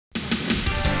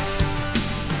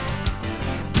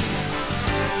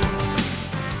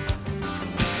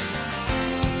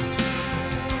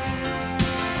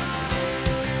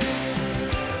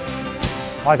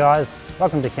Hi guys,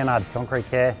 welcome to Kennard's Concrete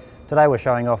Care. Today we're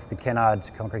showing off the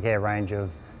Kennard's Concrete Care range of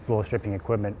floor stripping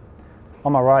equipment.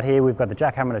 On my right here we've got the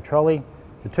jackhammer trolley,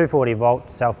 the 240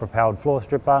 volt self-propelled floor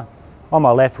stripper. On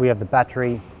my left we have the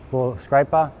battery floor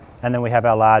scraper, and then we have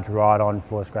our large ride-on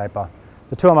floor scraper.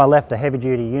 The two on my left are heavy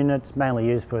duty units, mainly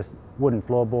used for wooden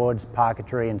floorboards,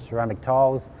 parquetry and ceramic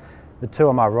tiles. The two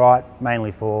on my right,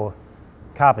 mainly for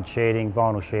carpet sheeting,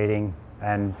 vinyl sheeting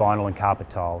and vinyl and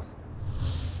carpet tiles.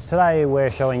 Today we're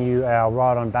showing you our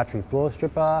ride-on battery floor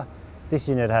stripper. This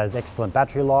unit has excellent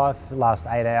battery life, lasts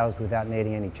 8 hours without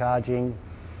needing any charging.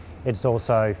 It's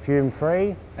also fume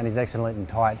free and is excellent in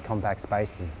tight compact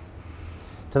spaces.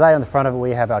 Today on the front of it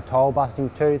we have our tile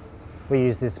busting tooth. We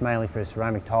use this mainly for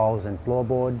ceramic tiles and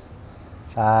floorboards.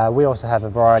 We also have a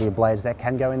variety of blades that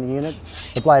can go in the unit.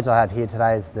 The blades I have here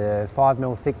today is the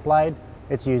 5mm thick blade.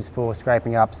 It's used for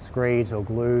scraping up screeds or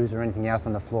glues or anything else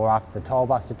on the floor after the tile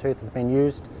buster tooth has been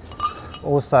used.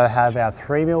 Also have our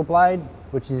 3mm blade,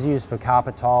 which is used for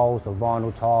carpet tiles or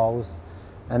vinyl tiles.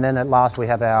 And then at last we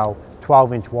have our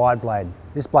 12-inch wide blade.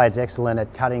 This blade's excellent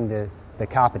at cutting the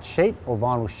carpet sheet or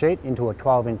vinyl sheet into a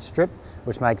 12-inch strip,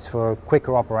 which makes for a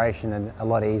quicker operation and a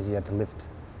lot easier to lift.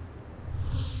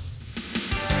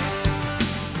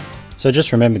 So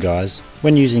just remember guys,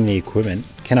 when using the equipment,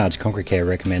 Kennard's Concrete Care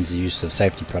recommends the use of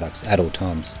safety products at all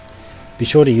times. Be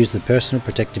sure to use the personal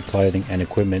protective clothing and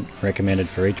equipment recommended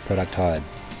for each product hired.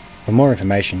 For more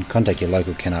information, contact your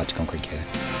local Kennard's Concrete Care.